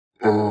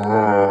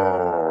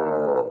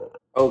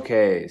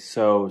Okay,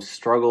 so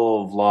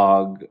struggle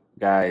vlog,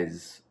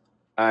 guys.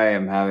 I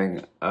am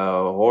having a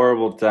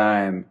horrible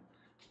time.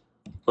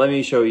 Let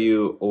me show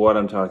you what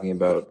I'm talking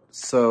about.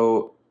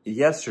 So,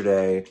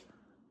 yesterday,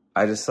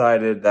 I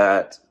decided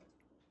that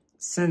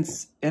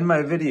since in my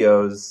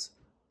videos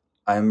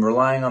I'm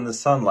relying on the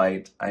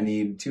sunlight, I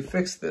need to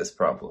fix this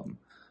problem.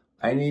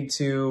 I need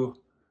to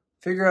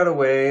figure out a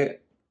way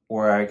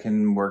where I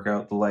can work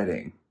out the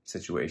lighting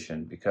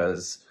situation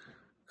because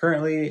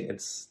currently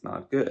it's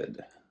not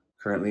good.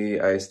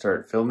 Currently I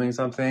start filming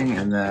something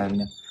and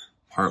then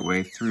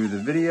partway through the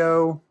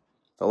video,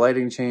 the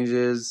lighting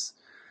changes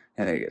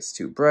and it gets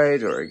too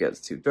bright or it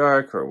gets too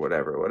dark or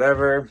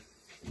whatever.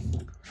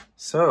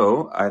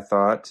 So I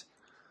thought,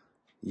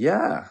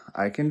 yeah,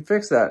 I can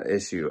fix that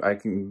issue. I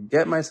can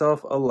get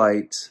myself a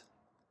light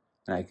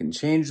and I can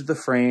change the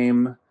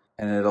frame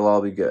and it'll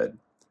all be good.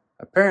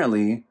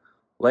 Apparently,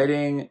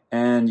 lighting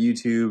and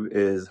YouTube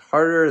is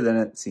harder than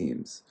it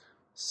seems.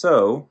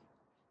 So,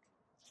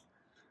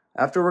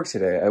 after work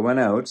today, I went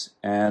out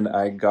and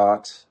I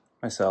got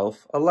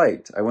myself a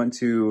light. I went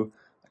to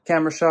a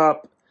camera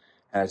shop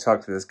and I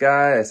talked to this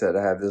guy. I said,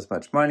 I have this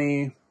much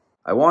money.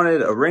 I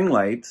wanted a ring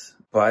light,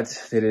 but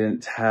they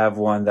didn't have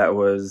one that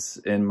was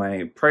in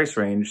my price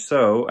range.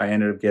 So I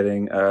ended up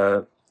getting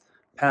a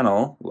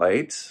panel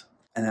light.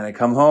 And then I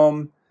come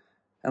home.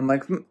 I'm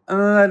like,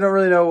 I don't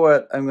really know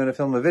what I'm going to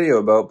film a video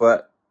about,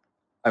 but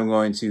I'm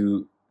going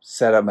to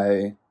set up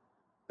my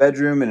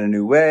bedroom in a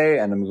new way,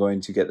 and I'm going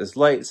to get this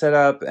light set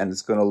up, and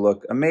it's going to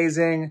look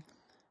amazing.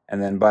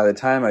 And then by the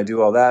time I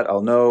do all that,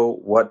 I'll know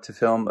what to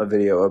film a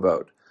video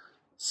about.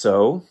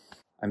 So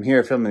I'm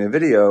here filming a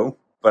video,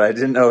 but I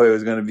didn't know it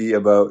was going to be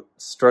about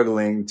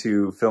struggling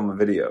to film a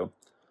video.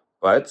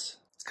 But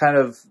it's kind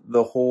of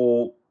the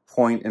whole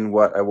point in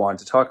what I want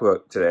to talk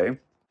about today.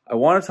 I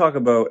want to talk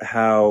about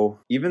how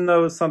even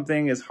though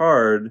something is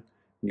hard and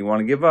you want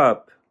to give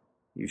up,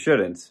 you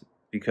shouldn't.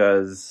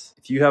 Because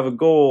if you have a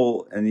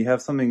goal and you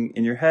have something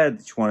in your head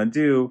that you want to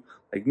do,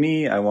 like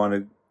me, I want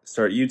to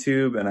start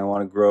YouTube and I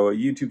want to grow a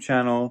YouTube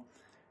channel.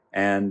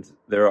 And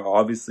there are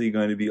obviously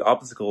going to be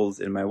obstacles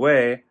in my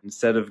way.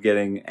 Instead of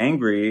getting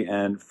angry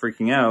and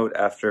freaking out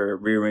after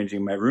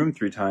rearranging my room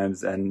 3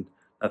 times and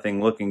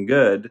nothing looking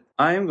good,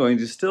 I am going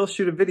to still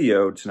shoot a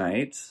video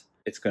tonight.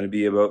 It's going to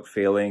be about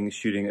failing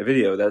shooting a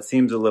video. That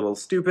seems a little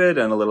stupid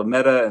and a little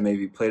meta and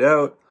maybe played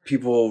out.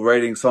 People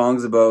writing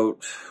songs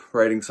about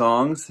writing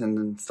songs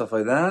and stuff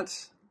like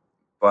that.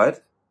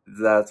 But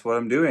that's what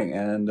I'm doing.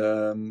 And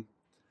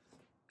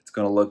it's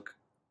going to look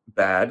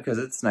bad because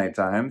it's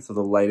nighttime, so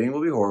the lighting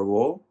will be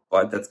horrible.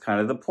 But that's kind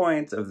of the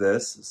point of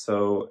this,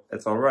 so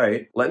it's all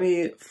right. Let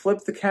me flip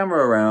the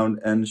camera around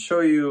and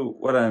show you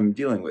what I'm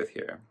dealing with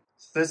here.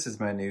 So this is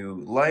my new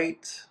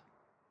light.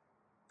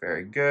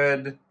 Very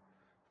good.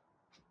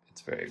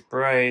 It's very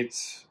bright.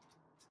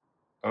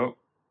 Oh,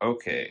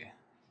 okay.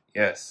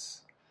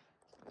 Yes,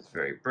 it's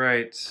very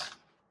bright.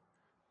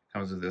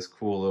 Comes with this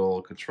cool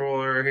little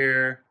controller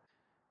here.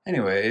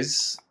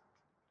 Anyways,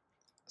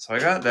 so I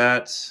got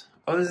that.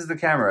 Oh, this is the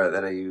camera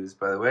that I use,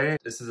 by the way.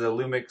 This is a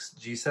Lumix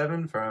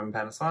G7 from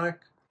Panasonic.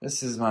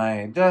 This is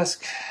my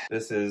desk.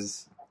 This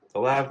is the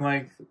lav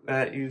mic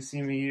that you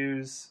see me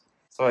use.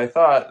 So I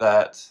thought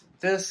that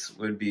this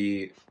would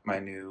be my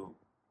new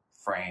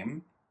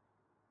frame,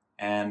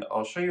 and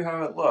I'll show you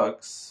how it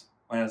looks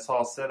when it's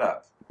all set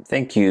up.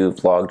 Thank you,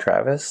 Vlog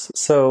Travis.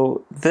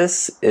 So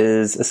this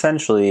is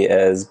essentially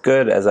as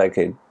good as I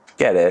could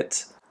get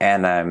it,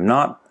 and I'm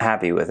not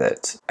happy with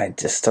it. I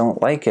just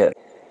don't like it.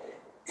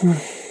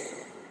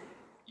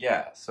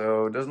 Yeah,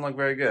 so it doesn't look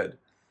very good.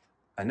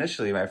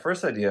 Initially, my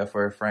first idea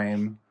for a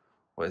frame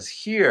was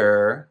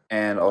here,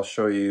 and I'll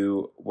show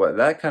you what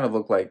that kind of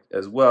looked like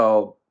as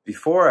well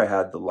before I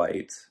had the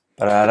light.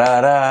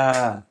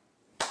 Ba-da-da-da.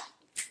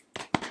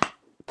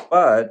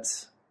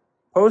 But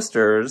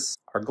posters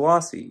are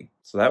glossy,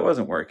 so that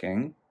wasn't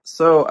working.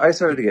 So I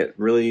started to get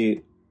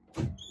really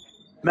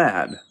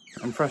mad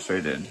and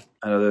frustrated.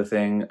 Another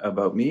thing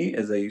about me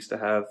is I used to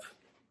have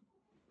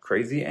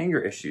crazy anger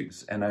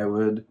issues, and I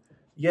would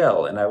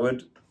yell and I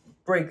would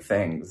break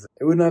things.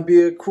 It would not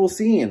be a cool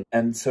scene.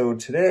 And so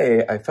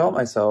today I felt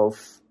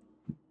myself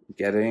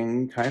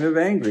getting kind of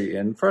angry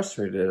and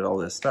frustrated at all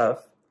this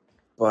stuff.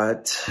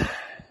 But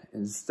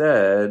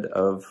instead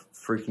of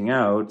freaking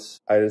out,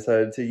 I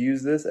decided to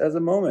use this as a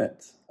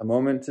moment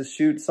to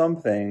shoot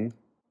something,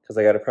 because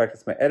I got to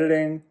practice my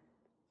editing,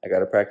 I got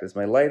to practice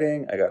my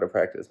lighting, I got to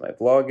practice my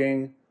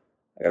vlogging,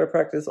 I got to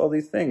practice all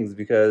these things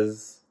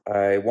because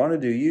I want to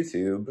do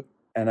YouTube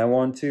and I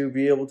want to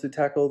be able to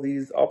tackle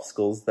these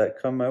obstacles that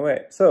come my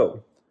way.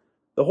 So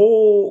the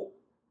whole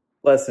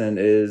lesson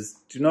is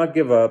do not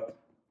give up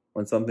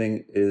when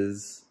something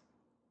is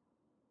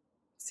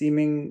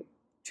seeming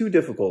too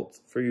difficult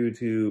for you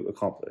to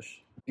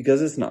accomplish,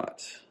 because it's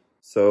not.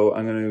 So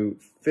I'm going to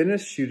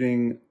finish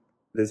shooting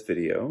this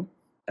video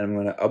and I'm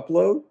going to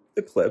upload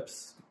the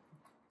clips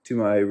to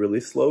my really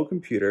slow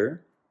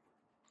computer,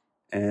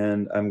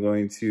 and I'm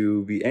going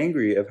to be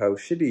angry of how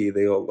shitty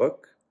they all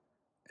look,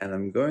 and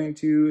I'm going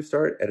to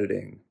start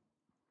editing.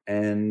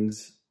 And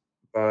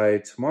by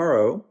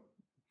tomorrow,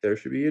 there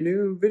should be a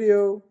new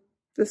video,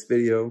 this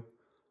video,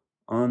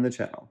 on the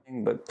channel.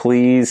 But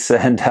please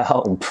send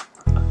help.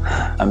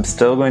 I'm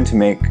still going to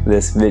make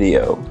this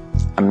video.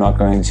 I'm not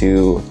going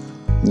to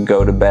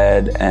go to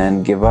bed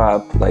and give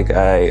up like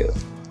I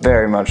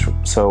very much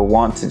so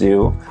want to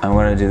do. I'm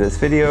going to do this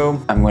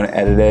video, I'm going to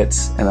edit it,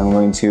 and I'm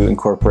going to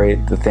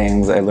incorporate the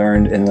things I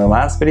learned in the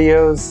last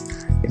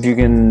videos. If you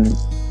can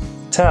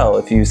tell,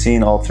 if you've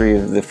seen all three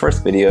of the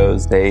first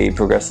videos, they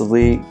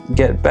progressively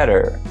get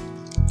better.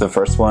 The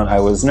first one, I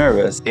was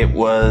nervous. It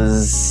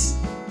was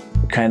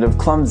kind of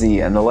clumsy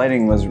and the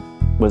lighting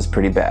was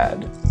pretty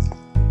bad.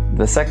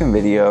 The second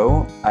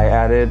video, I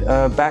added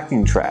a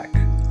backing track,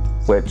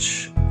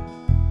 which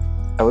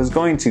I was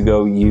going to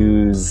go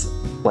use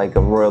like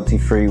a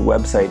royalty-free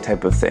website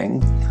type of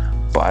thing,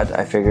 but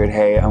I figured,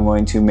 hey, I'm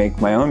going to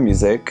make my own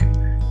music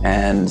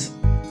and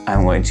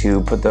I'm going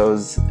to put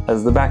those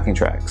as the backing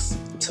tracks,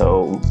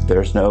 so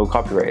there's no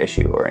copyright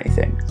issue or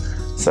anything.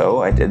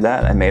 So I did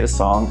that, I made a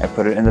song, I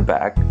put it in the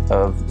back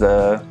of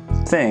the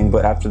thing,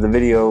 but after the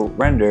video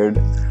rendered,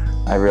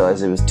 I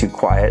realized it was too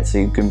quiet, so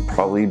you can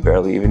probably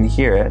barely even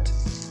hear it.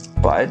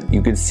 But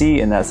you could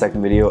see in that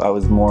second video I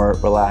was more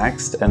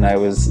relaxed and I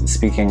was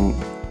speaking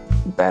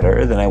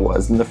better than I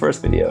was in the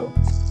first video.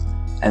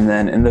 And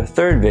then in the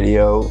third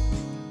video,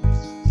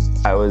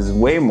 I was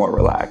way more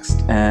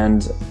relaxed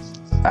and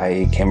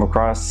I came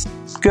across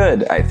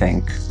good, I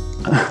think.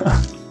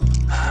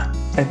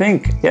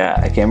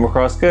 I came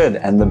across good.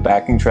 And the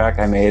backing track,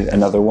 I made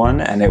another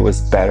one and it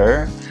was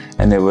better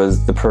and it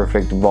was the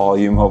perfect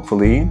volume,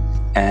 hopefully.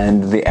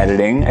 And the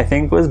editing, I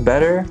think, was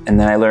better. And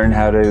then I learned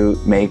how to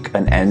make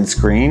an end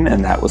screen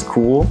and that was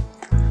cool.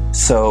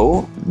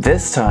 So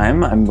this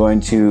time I'm going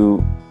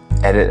to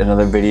edit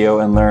another video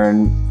and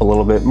learn a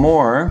little bit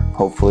more,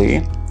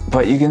 hopefully.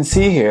 But you can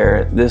see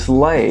here, this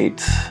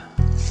light,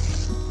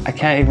 I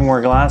can't even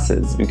wear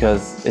glasses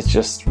because it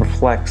just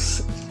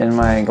reflects in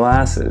my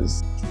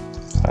glasses.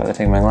 So I have to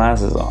take my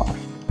glasses off,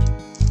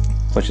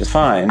 which is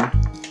fine,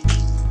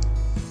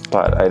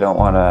 but I don't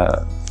want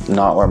to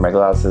not wear my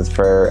glasses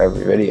for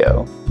every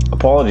video.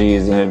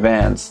 Apologies in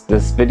advance.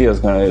 This video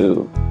is going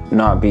to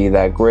not be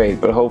that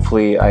great, but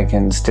hopefully I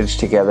can stitch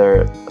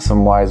together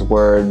some wise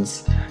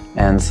words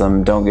and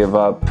some don't give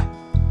up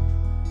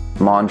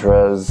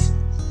mantras.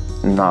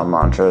 Not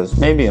mantras,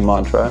 maybe a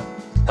mantra.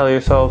 Tell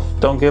yourself,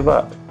 don't give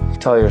up.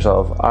 Tell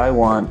yourself, I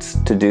want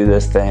to do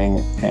this thing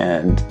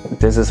and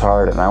this is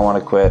hard and I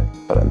want to quit,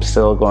 but I'm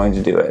still going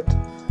to do it.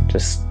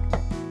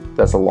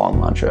 That's a long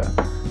mantra.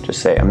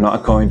 Just say, I'm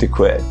not going to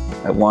quit.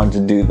 I want to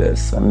do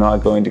this. I'm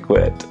not going to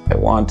quit. I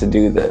want to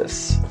do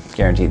this.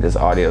 Guaranteed this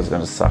audio is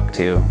going to suck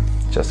too.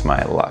 Just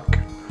my luck.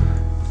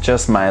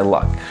 Just my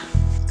luck.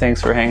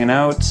 Thanks for hanging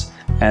out,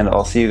 and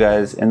I'll see you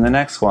guys in the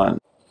next one.